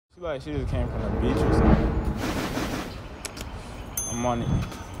Like she just came from the beach or something. I'm on it.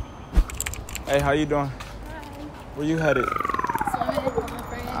 Hey, how you doing? Hi. Where you headed? Swimming with my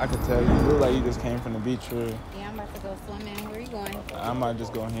friends. I could tell you look like you just came from the beach. Or... Yeah, I'm about to go swimming. Where are you going? I might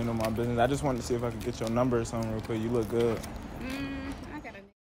just go handle my business. I just wanted to see if I could get your number or something real quick. You look good. I got a...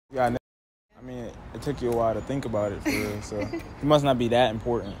 Yeah, I mean, it took you a while to think about it for real, so it must not be that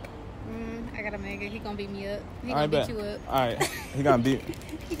important. I got a nigga. He gonna beat me up. He I gonna bet. beat you up. All right, he gonna beat.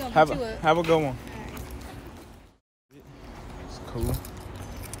 He gonna have beat you up. Have a good one. All right. It's cool.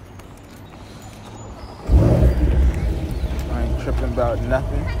 I ain't tripping about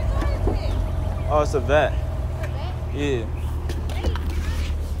nothing. Oh, it's a vet. Yeah.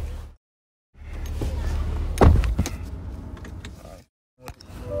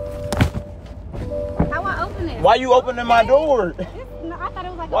 How I open it? Why you opening my door? I thought it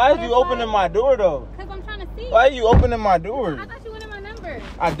was like. Why are you opening my door though? Cause I'm trying to see. Why are you opening my door? I thought you wanted my number.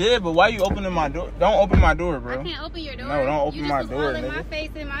 I did, but why you opening my door? Don't open my door, bro. I can't open your door. No, don't open you my just door, was all in nigga. my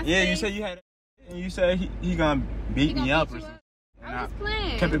face in my Yeah, space. you said you had, and you said he gonna beat me up or something. I was just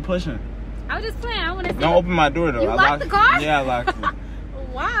playing. Kept it pushing. I was just playing. I want to see. Don't open my door though. You I locked the car? Yeah, I locked it.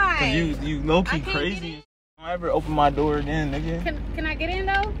 Why? Cause you low key I can't crazy. get in. Don't ever open my door again, nigga. Can I get in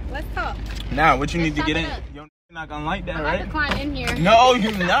though? Let's talk. Nah, what you Let's need to get in? chop it up. Yo, you're not gonna like that, I'm right? about to climb in here. No,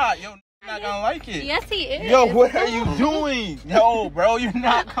 you're not. Yo, you're not gonna like it. Yes, he is. Yo, what are you doing? Yo, bro, you're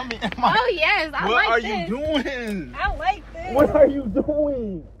not coming in my. Oh yes, I what like are this. you doing? I like this. What are you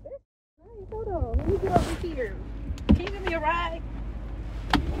doing? Hold on, let me get over here. Can you give me a ride?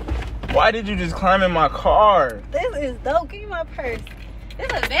 Why did you just climb in my car? This is dope. Give me my purse. This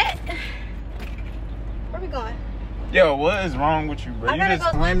is a vet. Where we going? Yo, what is wrong with you, bro? I You gotta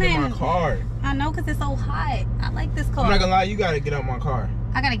just go climbed in my swimming. car. I know, cause it's so hot. I like this car. I'm not gonna lie, you gotta get out my car.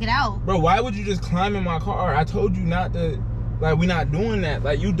 I gotta get out. Bro, why would you just climb in my car? I told you not to. Like, we not doing that.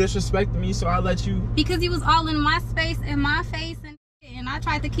 Like, you disrespected me, so I let you. Because you was all in my space, in my face, and I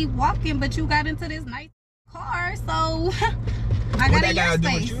tried to keep walking, but you got into this nice car, so I got in your gotta do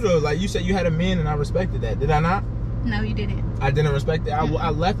space. with you though? Like, you said you had a man, and I respected that. Did I not? No, you didn't. I didn't respect it. I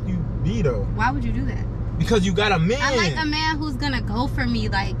left you be though. Why would you do that? Because you got a man. I like a man who's gonna go for me,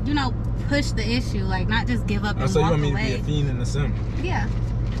 like, you know, push the issue, like not just give up and so you walk want me away. to be a fiend in the sim? Yeah.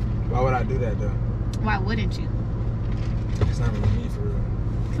 Why would I do that though? Why wouldn't you? It's not really me for real.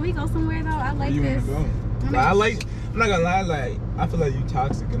 Can we go somewhere though? I like Where you this. wanna go? Like, I'm not gonna lie, like, I feel like you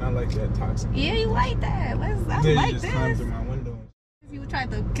toxic, and I like that toxic. Yeah, you like that. I You like just climbed this. through my window. You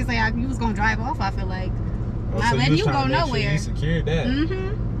tried to, cause you was gonna drive off. I feel like. Oh, Not so letting was you trying go to make sure nowhere. you secured that.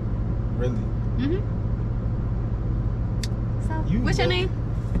 Really? So, You what's your look- name?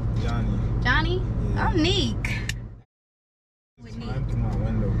 Johnny. Johnny. Yeah. I'm Neek. Just climbed through my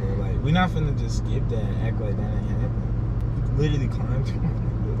window, bro. Like, we not finna just skip that and act like that ain't happening. You literally climbed through my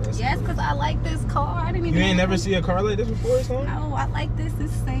window. That's Yes, crazy. cause I like this car. I didn't even. You ain't never see a car like this before or something? No, I like this.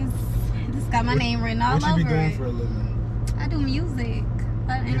 This got my name written all What you over be doing it. for a living? I do music.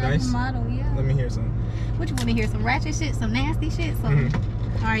 You nice? Model, yeah. Let me hear some. What you want to hear? Some ratchet shit? Some nasty shit?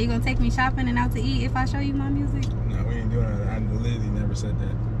 All right, you gonna take me shopping and out to eat if I show you my music? No, we ain't doing that. I literally never said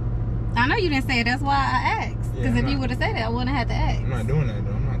that. I know you didn't say it. That's why I asked. Yeah, Because if I'm you not- would have said it, I wouldn't have had to ask. I'm not doing that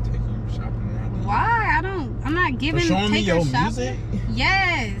though. I'm not taking you shopping around. Why? I'm not giving. For showing me taking your shopping. music?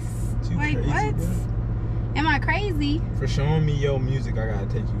 Yes. Too Like crazy, what? bro. Am I crazy? For showing me your music, I gotta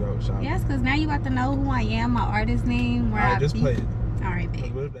take you out shopping. Yes, because now you got to know who I am, my artist name, where Alright, I just be. play it. All right,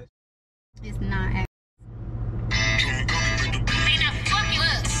 babe. What if that? It's not.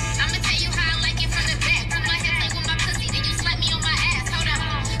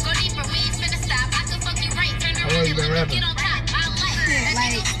 How long you been rapping? Shit,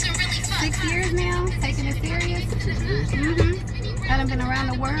 like 6 years now, taking it serious. 6 years? I done been around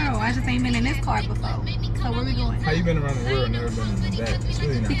the world. I just ain't been in this car before. So where we going? How you been around the world and never been in that? It's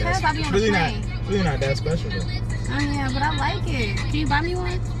really not Because that. I be on the plane. Really not that special though. Oh yeah, but I like it. Can you buy me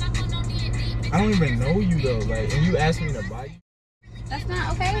one? I don't even know you though. Like, and you asked me to buy you. That's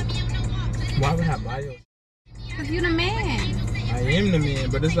not okay. Why would I buy you? Cause you the man. I am the man,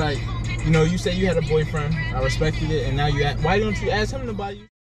 but it's like, you know, you said you had a boyfriend. I respected it, and now you ask. Why don't you ask him to buy you?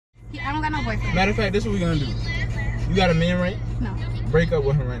 I don't got no boyfriend. Matter of fact, this is what we gonna do. You got a man, right? No, Break up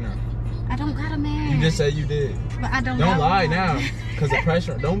with him right now. I don't got a man. You just said you did. But I don't. Don't got lie one. now, cause the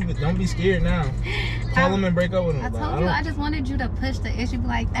pressure. Don't be scared now. Call him and break up with him. I Like, told you, I just wanted you to push the issue. Be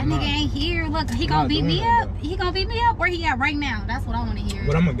like, that I'm nigga not- ain't here. Look, he I'm gonna not beat doing me that, up. though. He gonna beat me up. Where he at right now? That's what I want to hear.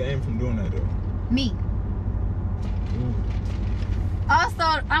 But I'm gonna get him from doing that though. Me. Also,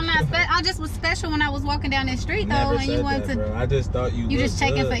 I'm not. I just was special when I was walking down the street though, Never and you said wanted that, to. bro. I just thought you. You just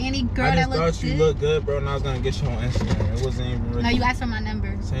looked checking good. for any girl I that just looks thought you good? looked good, bro, and I was gonna get you on Instagram. It wasn't even really. No, you asked for my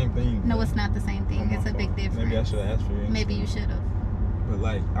number. Same thing. No, it's not the same thing. It's a big difference. Maybe I should have asked for you. Maybe you should have. But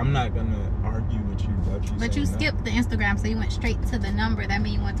like, I'm not gonna argue with you about you. But you skipped the Instagram, so you went straight to the number. That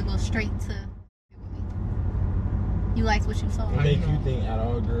means you want to go straight to. You liked what you saw. What make you think out of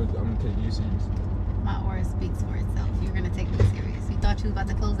all girls I'm gonna take you serious? My aura speaks for itself. You're gonna take me serious. You thought you was about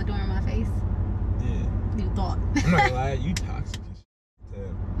to close the door in my face? Yeah. You thought. I'm not gonna lie, you toxic as shit.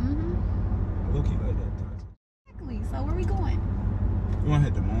 I look like that toxic. Exactly. So where we going? You wanna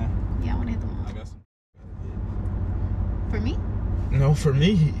hit the mall? Yeah, I wanna hit the mall. I got some. For me? No, for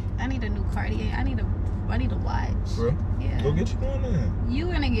me. I need a new Cartier. I need a watch. Bro? Yeah. Go get you one then.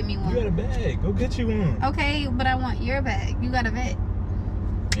 You gonna get me one. You got a bag. Go get you one. Okay, but I want your bag. You got a vet.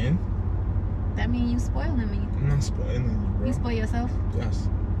 And? That means you spoiling me. I'm not spoiling you, bro. You spoil yourself? Yes.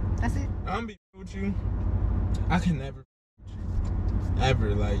 That's it? I'm be with you. I can never with you.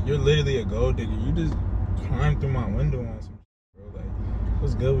 Ever. Like, you're literally a gold digger. You just climbed through my window on some shit, bro. Like,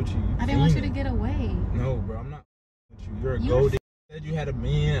 what's good with you? I didn't want you to get away. No, bro. I'm not with you. You're a gold digger. You said you had a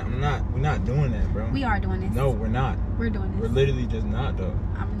man. We're not doing that, bro. We are doing this. No, we're not. We're doing this. We're literally just not, though.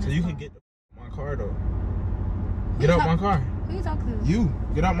 So you can get my car, though. Get out my car. Who you talking to? You.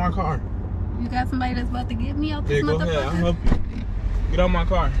 Get out my car. You got somebody that's about to get me out this motherfucker? Go ahead. I'll help you. Get out my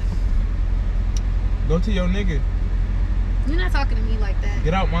car. Go to your nigga. You're not talking to me like that.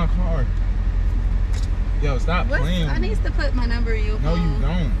 Get out my car. Yo, stop playing. I need to put my number in your phone. No, you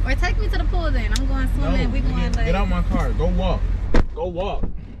don't. Or take me to the pool then. I'm going swimming. No, we going like... Get out my car. Go walk. Go walk.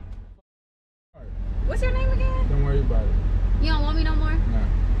 What's your name again? Don't worry about it. You don't want me no more? Nah.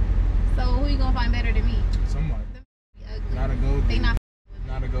 So who you gonna find better than me? Somebody. Ugly. Not a gold digger. They not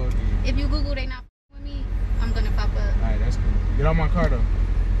Not a gold digger. If you Google they not with me, I'm gonna pop up. Alright, that's cool. Get out my car though.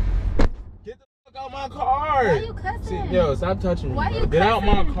 Get the fuck out my car. Why you cussing? See, yo, stop touching me. Why bro. you Get out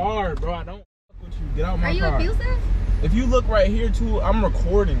my cussing? car, bro. I don't fuck with you. Get out my car. Are you abusive? If you look right here too, I'm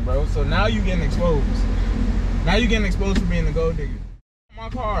recording, bro. So now you getting exposed. Now you getting exposed for being a gold digger. Get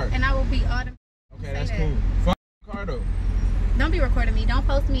out my car. And I will be automatic. Okay, that's cool. Fuck my car though. Don't be recording me. Don't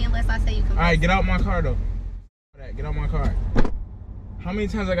post me unless I say you can. Alright, get out my car though. Get out my car. How many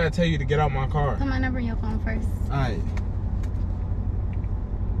times I gotta tell you to get out my car? Put my number in your phone first. Alright.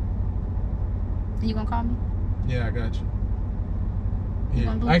 You gonna call me? Yeah, I got you. You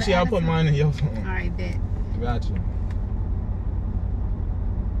gonna delete Actually, the I'll put mine in your phone. Alright, bet. Got you.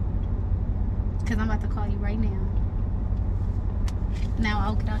 Because I'm about to call you right now. Now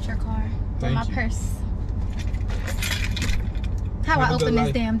I'll get out your car. With my purse. How I open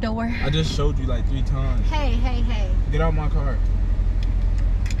this damn door? I just showed you like 3 times. Hey, hey, hey. Get out my car.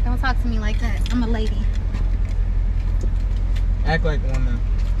 Don't talk to me like that. I'm a lady. Act like one then.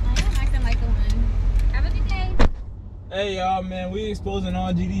 I am acting like a one. Have a good day. Hey y'all, man, we exposing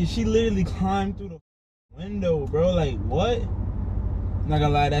all GD. She literally climbed through the window, bro. Like, what? I'm not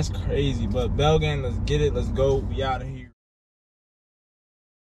gonna lie, that's crazy. But Bell Gang, let's get it. Let's go. We out of here.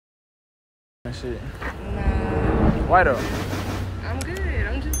 Shit. Nah. Why though? I'm good.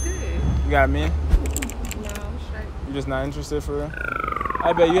 I'm just good. You got me? No, I'm straight. You just not interested for real?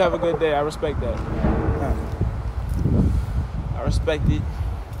 I bet you have a good day. I respect that. I respect it.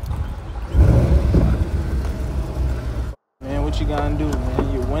 Man, what you gonna do,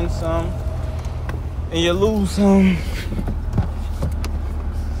 man? You win some and you lose some.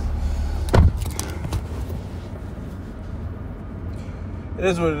 It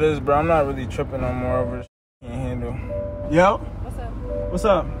is what it is, bro. I'm not really tripping no more over this. Can't handle. Yo? What's up? What's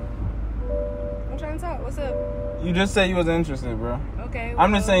up? I'm trying to talk. What's up? You just said you wasn't interested, bro. Okay.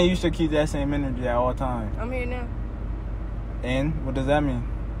 I'm just saying you should keep that same energy at all times. I'm here now. And what does that mean?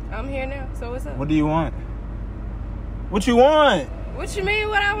 I'm here now. So what's up? What do you want? What you want? What you mean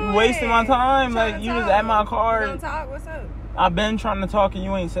what I want? You wasting my time. Like, you was at my car. You gonna talk? What's up? I've been trying to talk and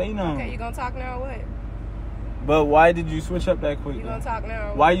you ain't say nothing. Okay, you gonna talk now or what? But why did you switch up that quick? You gonna talk now or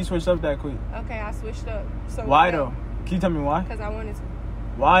what? Why you switched up that quick? Okay, I switched up. So why though? Can you tell me why? Because I wanted to.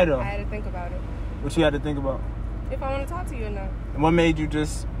 Why though? I had to think about it. What you had to think about? If I want to talk to you or not. And what made you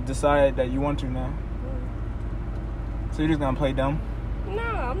just decide that you want to now? So you're just gonna play dumb? No,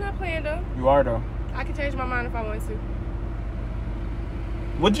 I'm not playing dumb. You are though. I can change my mind if I want to.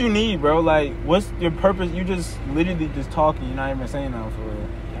 What you need, bro? Like, what's your purpose? You just literally just talking. You're not even saying nothing for real.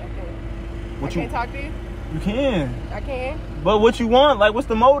 Okay. What I can't talk to you? You can. I can. But what you want? Like, what's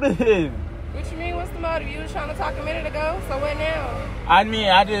the motive? What you mean, what's the motive? You was trying to talk a minute ago, so what now? I mean,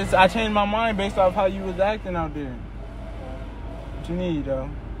 I changed my mind based off how you was acting out there. What you need, though?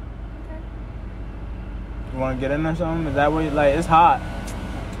 Okay. You want to get in or something? Is that what, like, it's hot.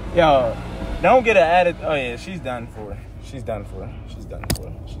 Yo, don't get an attitude. Oh, yeah, she's done for. She's done for. She's done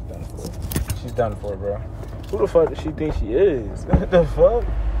for. She's done for. She's done for, bro. Who the fuck does she think she is? What the fuck?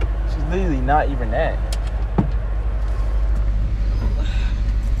 She's She's literally not even that.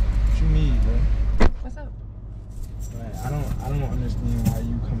 What you need, bro? What's up? Like, I don't understand why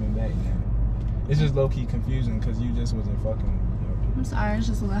you coming back now. It's just low key confusing because you just wasn't fucking with me. I'm sorry, it's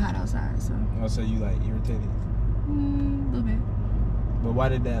just a little hot outside, so. Oh, so you like irritated? A little bit. But why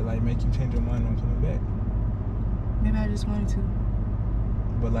did that like make you change your mind on coming back? Maybe I just wanted to.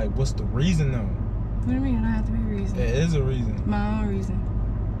 But like, what's the reason though? What do you mean? It don't have to be a reason. There is a reason. My own reason.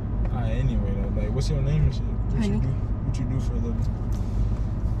 Alright, anyway though, like, what's your name and shit? What you do? What you do for a living?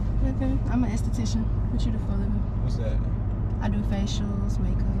 Nothing. I'm an esthetician. What you do for a living? What's that? I do facials,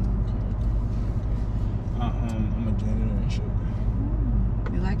 makeup. I'm a janitor and shit.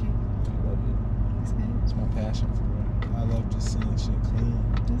 You like it? I love it. That's good. It's my passion for real. I love just seeing shit clean.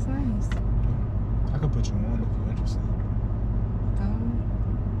 That's nice. I could put you on if you're interested. Follow me.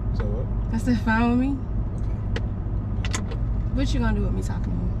 So what? I said follow me. Okay. What you gonna do with me talking to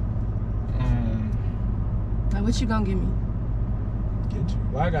you? Like, what you gonna give me? Get you.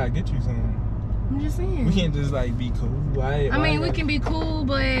 Why I gotta get you something? I'm just saying. We can't just like be cool. Why I mean, we can be cool,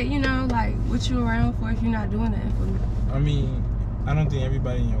 but you know, like, what you around for if you're not doing that for me? I mean, I don't think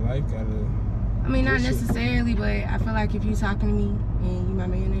everybody in your life gotta. I mean, not necessarily, but I feel like if you talking to me and you my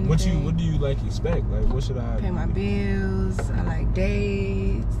man and anything. What do you like expect? Like, what should I pay my bills? I like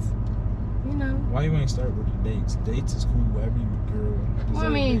dates. You know. Why you ain't start with the dates? Dates is cool. Every girl. Well, I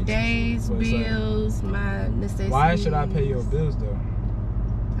mean, dates, bills, my necessities. Why should I pay your bills though?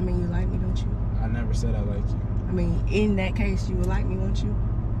 I mean, you like me, don't you? I never said I like you. I mean, in that case, you would like me, won't you?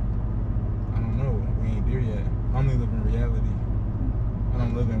 I don't know. We ain't there yet. I only live in reality. I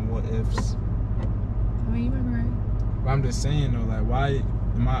don't live in what ifs. I mean, you might be right. But I'm just saying though, like, why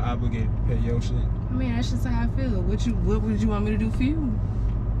am I obligated to pay your shit? I mean, that's just how I feel. What would you want me to do for you?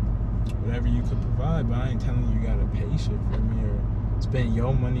 Whatever you could provide, but I ain't telling you gotta pay shit for me or spend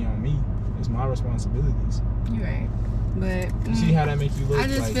your money on me. It's my responsibilities. You're right. But you see how that makes you look? I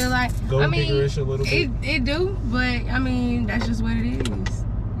just feel like gold diggerish a little bit. It do, but I mean that's just what it is.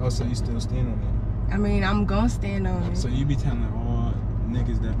 Oh, so you still stand on it? I mean, I'm gonna stand on it. So you be telling all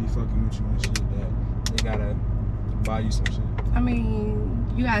niggas that be fucking with you and shit that they gotta buy you some shit? I mean,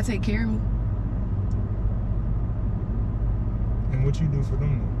 you gotta take care of me. And what you do for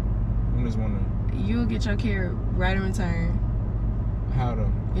them though? I'm just wondering. You'll get your care right in return. How though?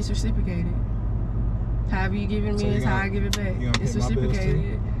 It's reciprocated. However you give it to me is how I give it back. It's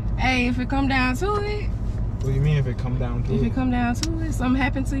reciprocated. Hey, if it come down to it. What do you mean if it come down to it? If it come down to it, something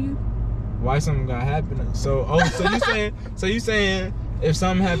happened to you. Why something gotta happen? So you saying if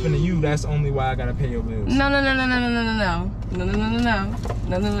something happened to you, that's only why I gotta pay your bills? No.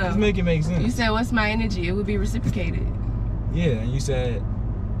 Just make it make sense. You said what's my energy? It would be reciprocated. Yeah, and you said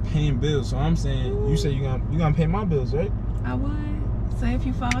paying bills. So I'm saying you said you gonna pay my bills, right? I would. So if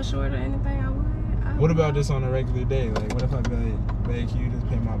you fall short or anything, I would. What about this on a regular day? Like, what if I beg you to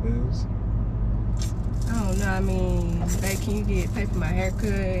pay my bills? I don't know. I mean, babe, can you pay for my haircut?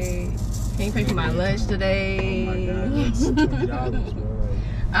 Can you pay for my lunch today? Oh my God, that's $20, bro. Like,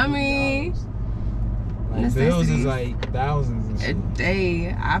 I mean, like bills is like thousands and shit. A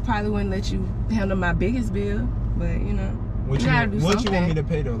day, I probably wouldn't let you handle my biggest bill, but you know. What you want me to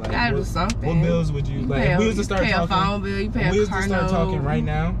pay though? Like, you gotta do something. What bills would you like? If we was to start talking, a phone bill, you pay if we was a car to start talking right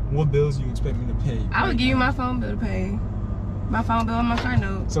now, what bills you expect me to pay? I would give you my phone bill to pay. My phone bill and my car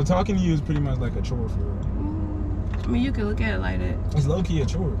note. So talking to you is pretty much like a chore for real. I mean, you could look at it like that. It's low key a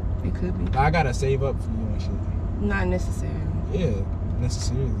chore. It could be. I gotta save up for you and shit. Not necessarily. Yeah,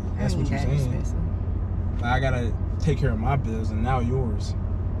 necessarily. That's what you're saying. Like, I gotta take care of my bills and now yours.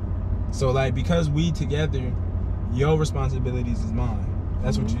 So like, because we together, your responsibilities is mine.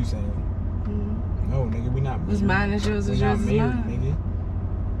 That's what you saying. No, nigga, we not married. What's mine is yours, is yours is mine. Nigga.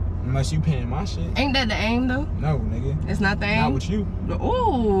 Unless you paying my shit. Ain't that the aim though? No, nigga. It's not the aim? Not with you.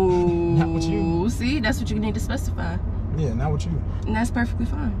 Ooh. Not with you. See, that's what you need to specify. Yeah, not with you. And that's perfectly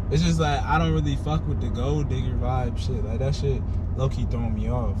fine. It's just like, I don't really fuck with the gold digger vibe shit. Like, that shit low-key throwing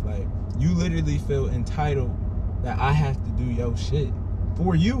me off. Like, you literally feel entitled that I have to do your shit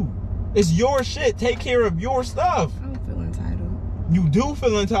for you. It's your shit. Take care of your stuff. I don't feel entitled. You do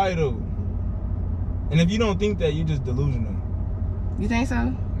feel entitled. And if you don't think that, you just delusional. You think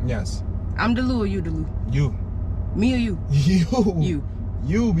so? Yes. I'm Delu or you Delu? You. Me or you? You.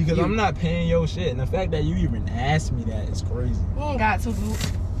 You, because I'm not paying your shit. And the fact that you even asked me that is crazy. You ain't got to, boo.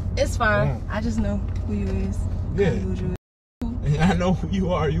 It's fine. I just know who you is. Yeah. I know who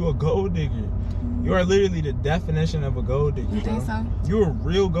you are. You a gold digger. You are literally the definition of a gold digger. You think so? You're a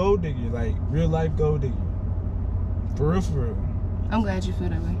real gold digger. Like, real life gold digger. For real, for real. I'm glad you feel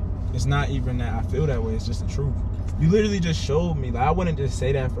that way. It's not even that I feel that way. It's just the truth. You literally just showed me. Like, I wouldn't just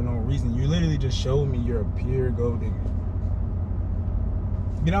say that for no reason. You literally just showed me you're a pure gold digger.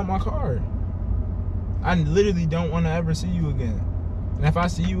 Get out my car. I literally don't want to ever see you again. And if I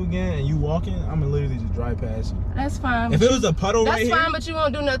see you again and you walking, I'm gonna literally just drive past you. That's fine. If it was a puddle right here. That's fine, but you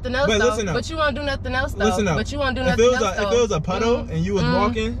won't do nothing else, but though. listen up. But you won't do nothing else, though. Listen up. But you won't do nothing else, though. If it was a puddle and you was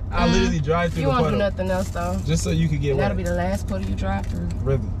walking, I'll literally drive through the puddle. You won't do nothing else, though. Just so you could get wet. That'll be the last puddle you drive through.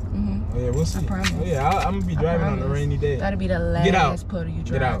 Really? Oh, yeah, we'll see. I promise. Oh, yeah, I'm gonna be driving on a rainy day. That'll be the last puddle you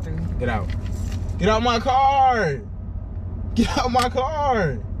drive through. Get out. Get out my car. Get out my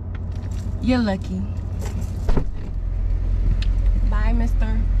car. You're lucky. Bye,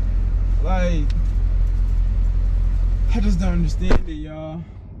 mister. Like, I just don't understand it, y'all.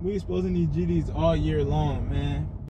 We supposed to need GDs all year long, man.